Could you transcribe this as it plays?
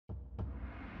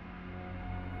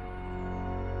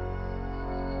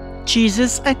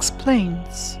Jesus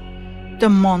explains, the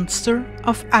Monster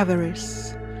of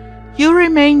Avarice. You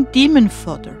remain demon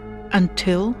fodder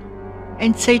until,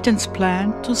 and Satan's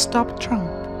plan to stop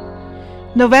Trump.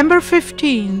 November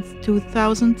 15th,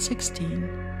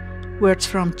 2016. Words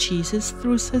from Jesus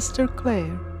through Sister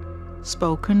Clare,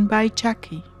 spoken by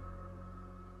Jackie.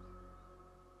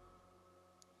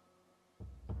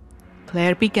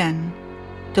 Clare began,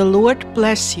 "The Lord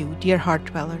bless you, dear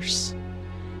Heartdwellers.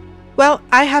 Well,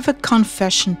 I have a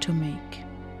confession to make.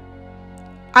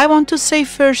 I want to say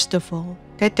first of all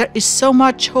that there is so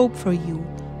much hope for you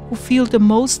who feel the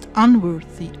most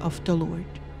unworthy of the Lord.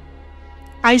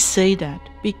 I say that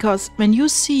because when you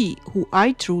see who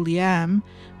I truly am,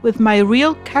 with my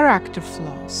real character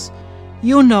flaws,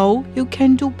 you know you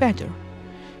can do better.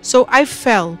 So I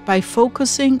fell by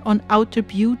focusing on outer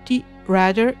beauty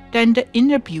rather than the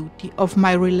inner beauty of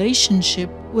my relationship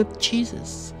with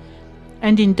Jesus.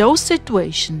 And in those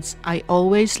situations, I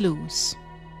always lose.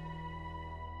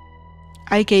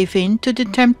 I gave in to the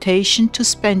temptation to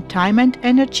spend time and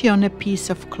energy on a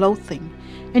piece of clothing,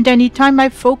 and any time I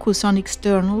focus on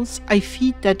externals, I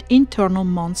feed that internal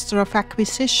monster of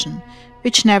acquisition,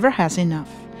 which never has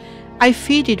enough. I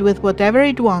feed it with whatever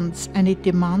it wants, and it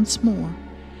demands more.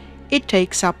 It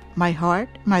takes up my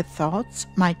heart, my thoughts,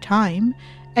 my time,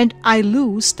 and I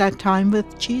lose that time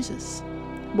with Jesus.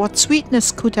 What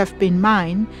sweetness could have been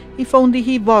mine if only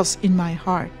He was in my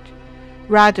heart,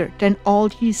 rather than all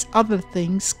these other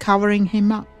things covering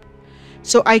Him up.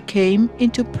 So I came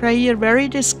into prayer very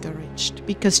discouraged,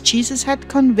 because Jesus had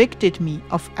convicted me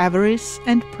of avarice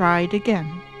and pride again.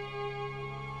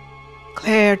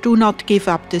 Clare, do not give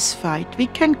up this fight. We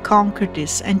can conquer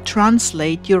this and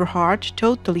translate your heart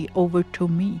totally over to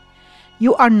me.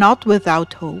 You are not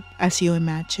without hope, as you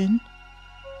imagine.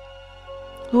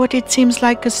 Lord, it seems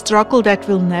like a struggle that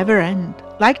will never end.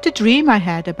 Like the dream I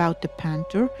had about the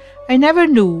panther, I never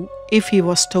knew if he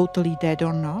was totally dead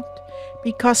or not,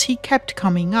 because he kept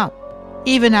coming up,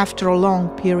 even after a long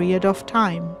period of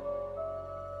time.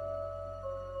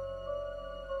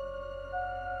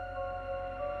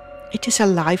 It is a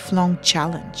lifelong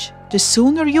challenge. The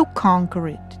sooner you conquer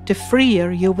it, the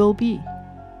freer you will be.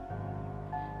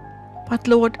 But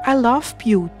Lord, I love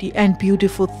beauty and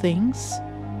beautiful things.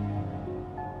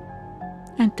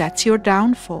 And that's your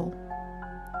downfall.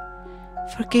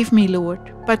 Forgive me,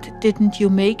 Lord, but didn't you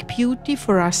make beauty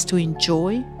for us to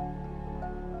enjoy?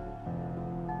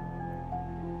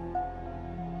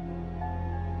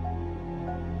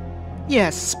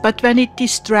 Yes, but when it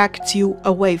distracts you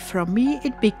away from me,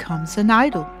 it becomes an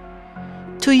idol.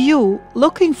 To you,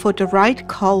 looking for the right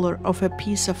color of a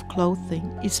piece of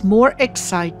clothing is more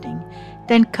exciting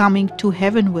than coming to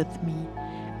heaven with me,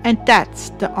 and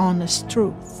that's the honest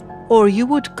truth. Or you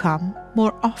would come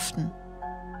more often.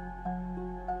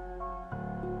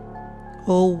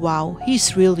 Oh wow,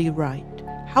 He's really right.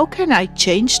 How can I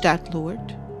change that,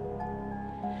 Lord?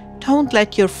 Don't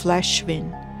let your flesh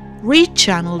win.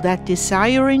 Rechannel that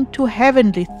desire into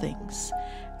heavenly things.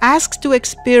 Ask to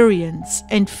experience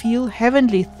and feel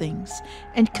heavenly things,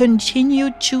 and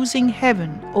continue choosing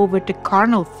heaven over the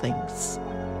carnal things.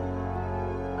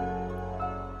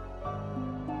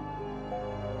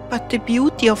 But the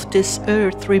beauty of this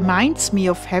earth reminds me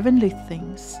of heavenly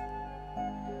things.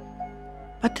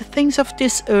 But the things of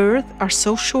this earth are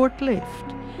so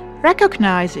short-lived.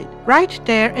 Recognize it right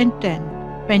there and then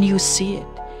when you see it.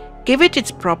 Give it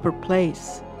its proper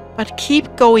place, but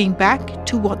keep going back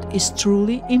to what is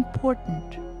truly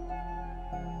important.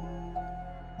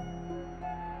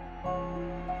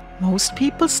 Most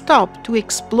people stop to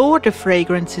explore the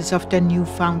fragrances of their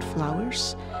newfound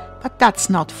flowers, but that's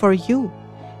not for you.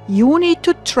 You need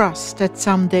to trust that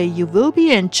someday you will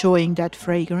be enjoying that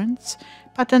fragrance,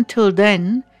 but until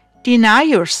then, deny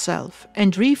yourself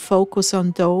and refocus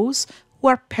on those who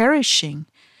are perishing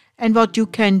and what you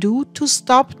can do to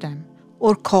stop them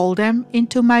or call them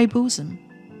into my bosom.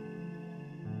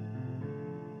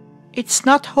 It's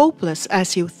not hopeless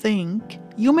as you think.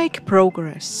 You make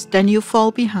progress, then you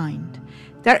fall behind.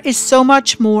 There is so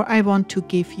much more I want to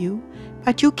give you,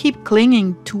 but you keep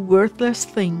clinging to worthless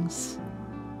things.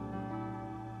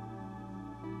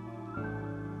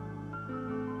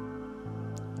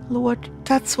 Lord,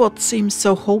 that's what seems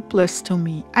so hopeless to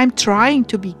me. I'm trying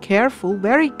to be careful,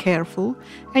 very careful,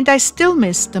 and I still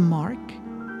miss the mark.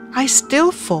 I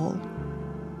still fall.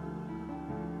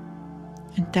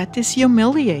 And that is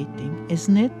humiliating,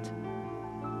 isn't it?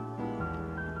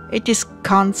 It is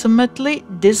consummately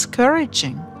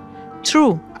discouraging.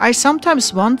 True, I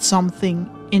sometimes want something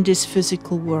in this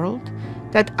physical world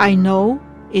that I know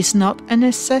is not a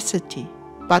necessity,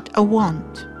 but a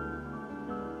want.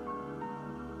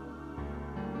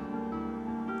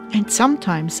 And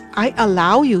sometimes I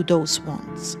allow you those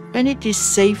wants, when it is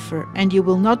safer and you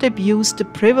will not abuse the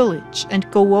privilege and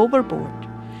go overboard.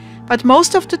 But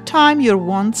most of the time your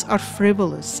wants are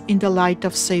frivolous in the light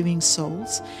of saving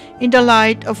souls, in the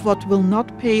light of what will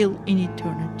not pale in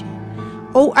eternity.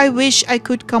 Oh, I wish I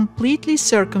could completely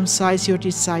circumcise your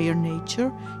desire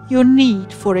nature, your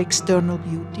need for external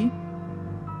beauty.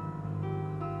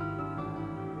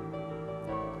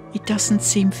 It doesn't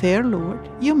seem fair, Lord.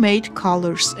 You made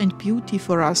colors and beauty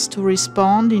for us to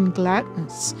respond in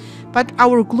gladness, but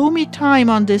our gloomy time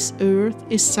on this earth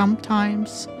is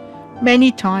sometimes,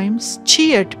 many times,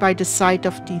 cheered by the sight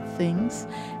of these things,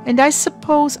 and I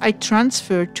suppose I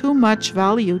transfer too much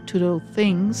value to those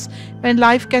things when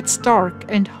life gets dark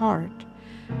and hard.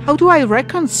 How do I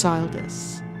reconcile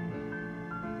this?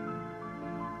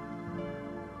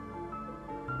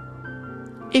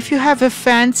 If you have a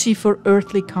fancy for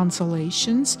earthly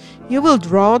consolations, you will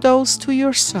draw those to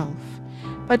yourself.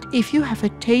 But if you have a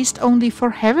taste only for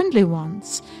heavenly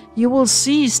ones, you will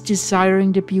cease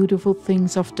desiring the beautiful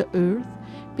things of the earth,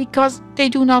 because they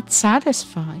do not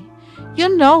satisfy.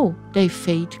 You know they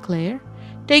fade, Clare.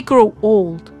 They grow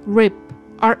old, rip,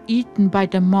 are eaten by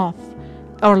the moth,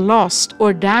 are lost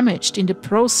or damaged in the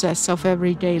process of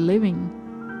everyday living.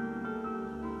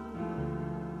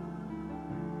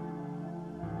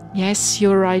 Yes,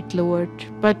 you're right, Lord,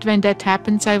 but when that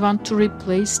happens, I want to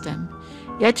replace them.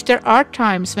 Yet there are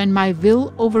times when my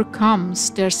will overcomes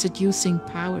their seducing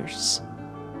powers.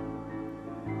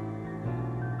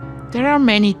 There are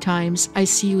many times I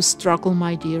see you struggle,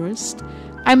 my dearest.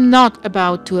 I'm not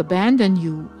about to abandon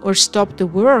you or stop the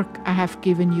work I have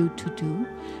given you to do.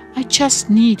 I just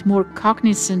need more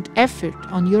cognizant effort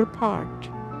on your part.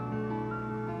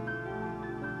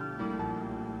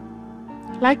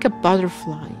 Like a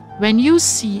butterfly, when you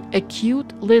see a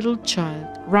cute little child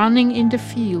running in the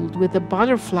field with a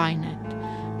butterfly net,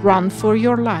 run for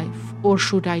your life, or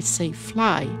should I say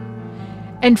fly,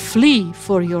 and flee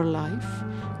for your life.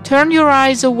 Turn your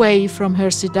eyes away from her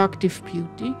seductive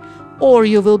beauty, or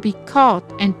you will be caught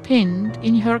and pinned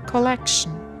in her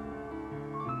collection.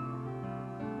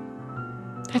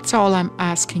 That's all I'm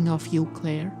asking of you,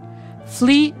 Clare.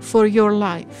 Flee for your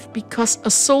life, because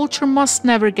a soldier must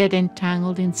never get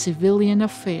entangled in civilian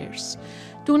affairs.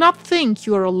 Do not think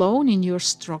you are alone in your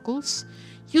struggles.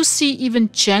 You see,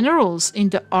 even generals in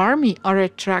the army are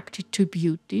attracted to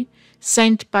beauty,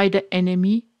 sent by the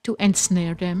enemy to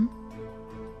ensnare them.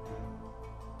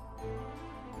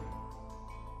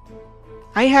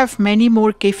 I have many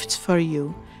more gifts for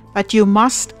you, but you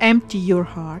must empty your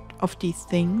heart of these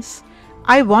things.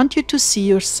 I want you to see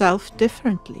yourself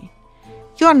differently.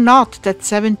 You are not that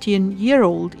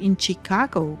 17-year-old in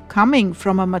Chicago coming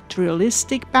from a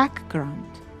materialistic background.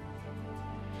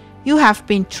 You have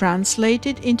been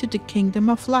translated into the kingdom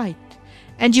of light,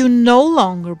 and you no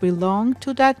longer belong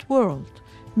to that world,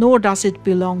 nor does it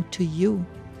belong to you.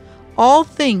 All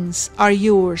things are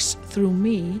yours through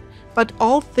me, but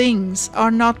all things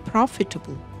are not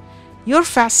profitable. Your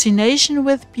fascination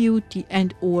with beauty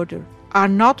and order are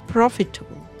not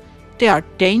profitable. They are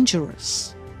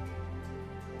dangerous.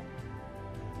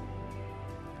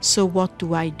 So what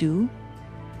do I do?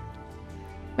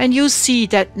 When you see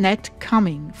that net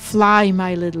coming, fly,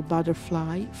 my little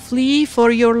butterfly, flee for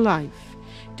your life.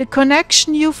 The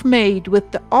connection you've made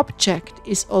with the object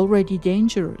is already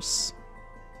dangerous.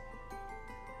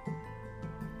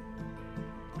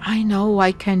 I know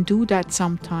I can do that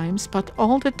sometimes, but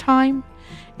all the time,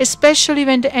 especially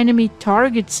when the enemy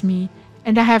targets me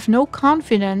and I have no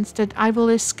confidence that I will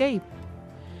escape.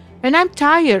 When I'm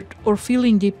tired or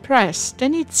feeling depressed,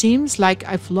 then it seems like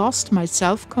I've lost my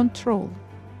self-control.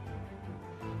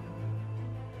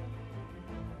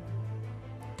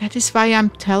 That is why I'm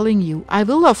telling you, I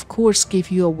will of course give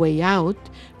you a way out,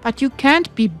 but you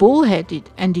can't be bullheaded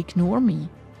and ignore me.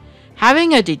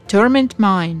 Having a determined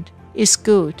mind is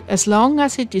good as long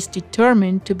as it is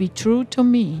determined to be true to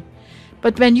me.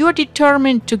 But when you're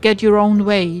determined to get your own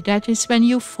way, that is when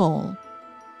you fall.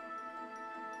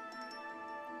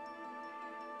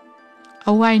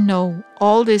 Oh, I know,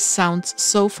 all this sounds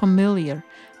so familiar,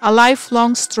 a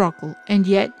lifelong struggle, and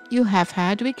yet you have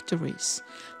had victories.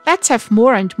 Let's have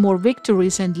more and more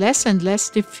victories and less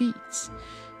defeats.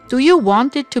 Do you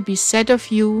want it to be said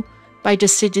of you by the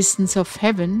citizens of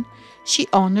heaven, she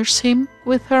honors him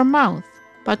with her mouth,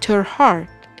 but her heart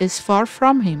is far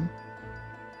from him?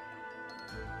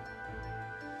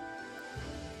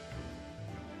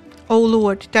 Oh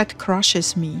Lord, that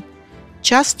crushes me,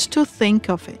 just to think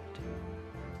of it.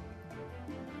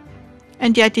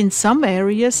 And yet in some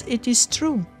areas it is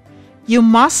true. You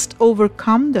must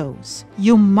overcome those.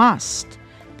 You must.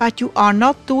 But you are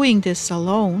not doing this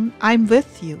alone. I'm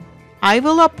with you. I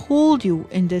will uphold you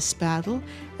in this battle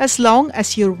as long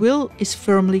as your will is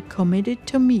firmly committed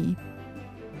to me.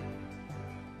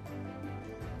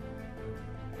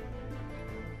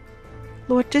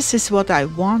 Lord, this is what I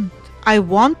want. I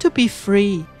want to be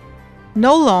free,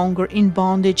 no longer in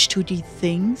bondage to these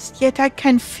things, yet I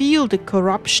can feel the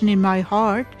corruption in my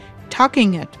heart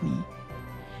tugging at me.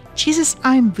 Jesus,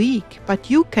 I'm weak, but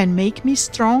you can make me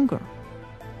stronger.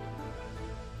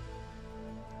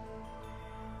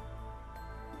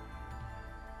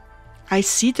 I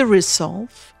see the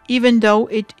resolve. Even though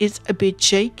it is a bit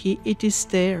shaky, it is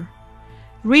there.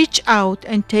 Reach out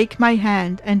and take my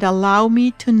hand and allow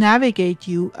me to navigate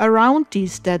you around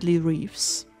these deadly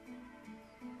reefs.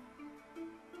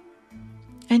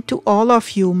 And to all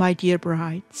of you, my dear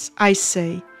brides, I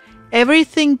say,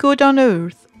 everything good on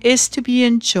earth is to be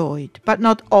enjoyed, but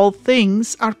not all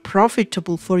things are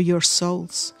profitable for your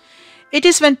souls. It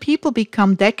is when people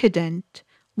become decadent,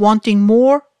 wanting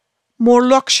more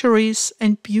luxuries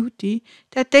and beauty,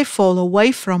 that they fall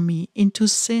away from me into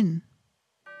sin.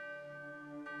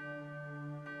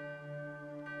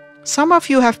 Some of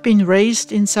you have been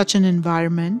raised in such an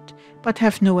environment, but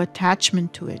have no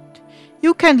attachment to it.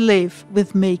 You can live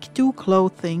with make-do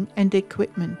clothing and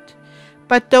equipment.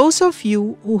 But those of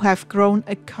you who have grown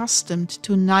accustomed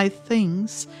to nice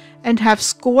things and have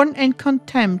scorn and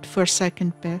contempt for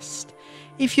second best,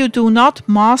 if you do not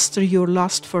master your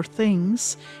lust for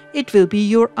things, it will be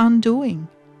your undoing.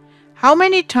 How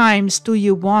many times do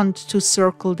you want to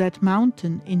circle that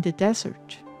mountain in the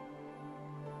desert?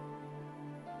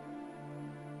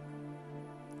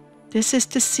 This is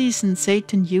the season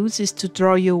Satan uses to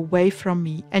draw you away from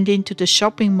me and into the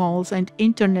shopping malls and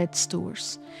internet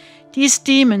stores. These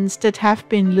demons that have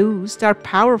been loosed are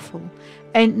powerful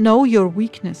and know your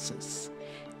weaknesses.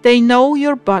 They know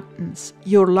your buttons,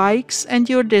 your likes and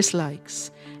your dislikes,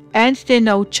 and they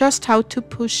know just how to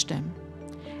push them.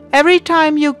 Every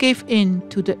time you give in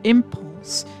to the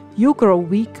impulse, you grow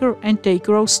weaker and they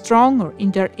grow stronger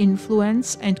in their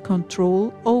influence and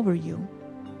control over you.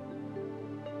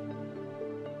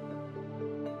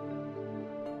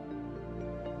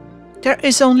 There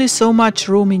is only so much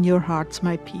room in your hearts,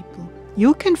 my people.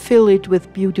 You can fill it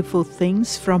with beautiful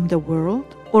things from the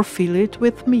world or fill it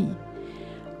with me.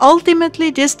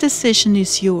 Ultimately, this decision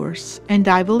is yours, and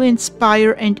I will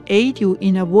inspire and aid you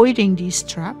in avoiding these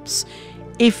traps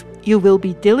if you will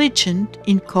be diligent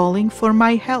in calling for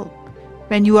my help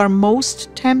when you are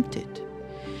most tempted.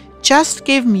 Just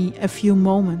give me a few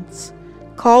moments,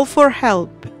 call for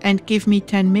help and give me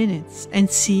 10 minutes and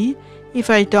see if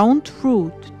I don't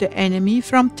root the enemy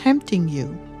from tempting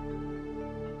you.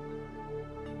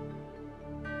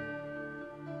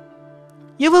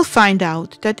 You will find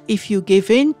out that if you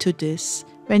give in to this,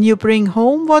 when you bring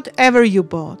home whatever you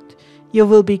bought, you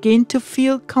will begin to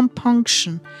feel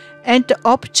compunction and the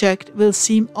object will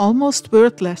seem almost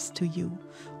worthless to you.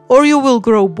 Or you will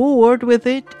grow bored with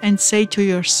it and say to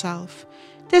yourself,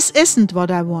 "This isn't what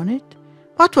I wanted.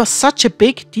 What was such a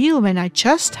big deal when I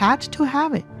just had to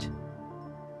have it?"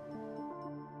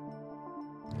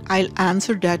 I'll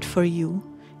answer that for you.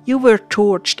 You were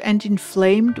torched and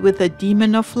inflamed with a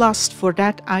demon of lust for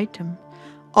that item.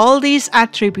 All these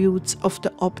attributes of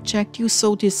the object you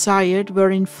so desired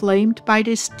were inflamed by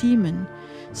this demon,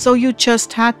 so you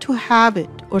just had to have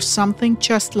it or something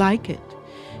just like it.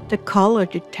 The color,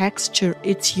 the texture,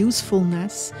 its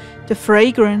usefulness, the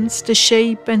fragrance, the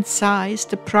shape and size,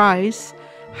 the price,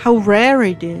 how rare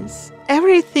it is.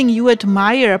 Everything you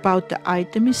admire about the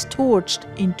item is torched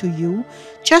into you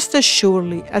just as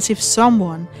surely as if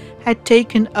someone had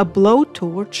taken a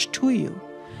blowtorch to you,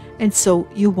 and so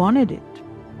you wanted it.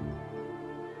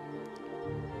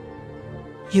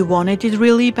 You wanted it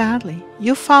really badly.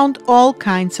 You found all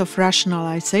kinds of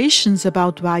rationalizations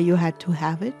about why you had to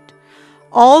have it.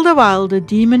 All the while the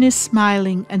demon is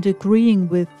smiling and agreeing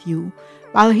with you,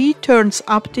 while he turns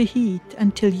up the heat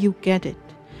until you get it.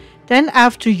 Then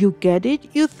after you get it,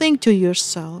 you think to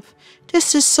yourself,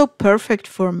 "This is so perfect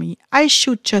for me. I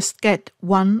should just get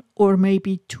 1 or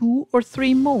maybe 2 or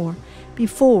 3 more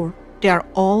before they are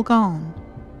all gone."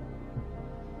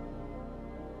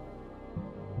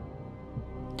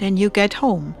 Then you get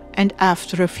home, and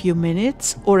after a few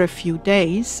minutes or a few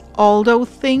days, all those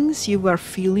things you were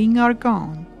feeling are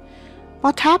gone.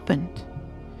 What happened?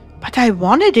 "But I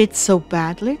wanted it so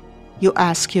badly," you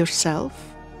ask yourself.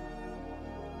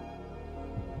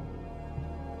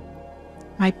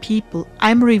 My people,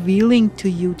 I'm revealing to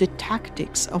you the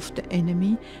tactics of the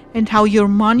enemy and how your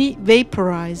money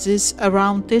vaporizes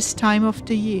around this time of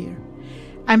the year.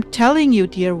 I'm telling you,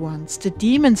 dear ones, the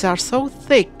demons are so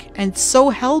thick and so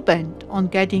hell-bent on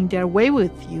getting their way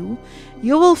with you,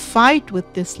 you will fight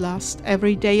with this lust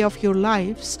every day of your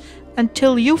lives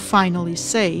until you finally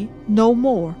say, no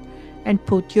more, and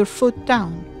put your foot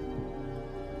down.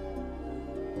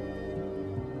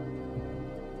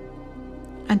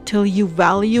 Until you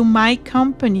value my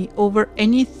company over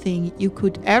anything you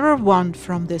could ever want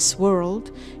from this world,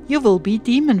 you will be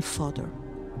demon fodder.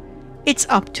 It's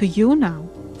up to you now.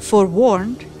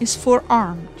 Forewarned is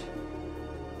forearmed.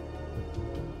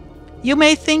 You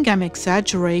may think I'm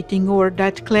exaggerating or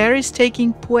that Clare is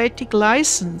taking poetic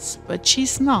license, but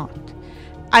she's not.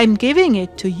 I'm giving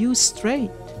it to you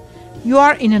straight. You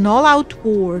are in an all-out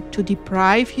war to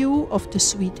deprive you of the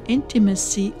sweet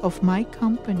intimacy of my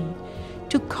company,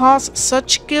 to cause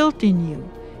such guilt in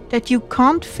you that you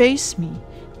can't face me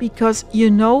because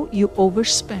you know you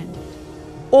overspent,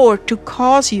 or to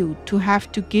cause you to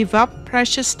have to give up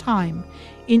precious time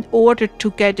in order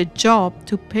to get a job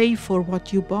to pay for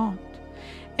what you bought.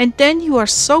 And then you are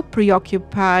so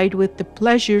preoccupied with the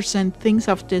pleasures and things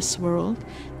of this world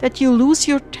that you lose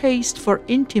your taste for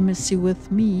intimacy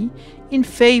with me in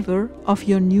favor of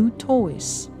your new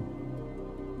toys.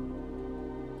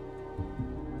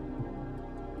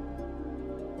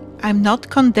 I'm not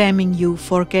condemning you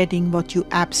for getting what you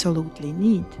absolutely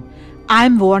need.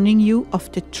 I'm warning you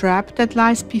of the trap that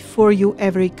lies before you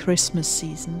every Christmas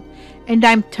season. And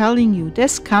I'm telling you,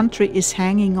 this country is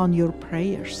hanging on your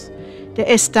prayers. The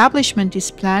establishment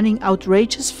is planning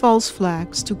outrageous false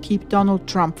flags to keep Donald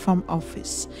Trump from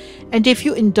office. And if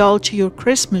you indulge your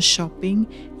Christmas shopping,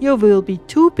 you will be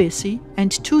too busy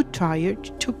and too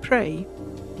tired to pray.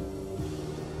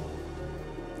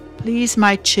 Please,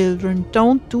 my children,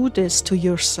 don't do this to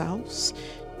yourselves,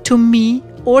 to me,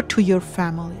 or to your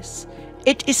families.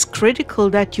 It is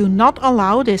critical that you not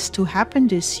allow this to happen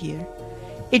this year.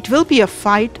 It will be a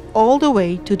fight all the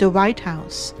way to the White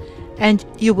House, and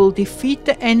you will defeat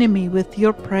the enemy with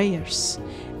your prayers.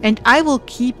 And I will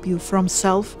keep you from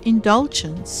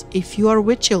self-indulgence if you are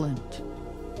vigilant.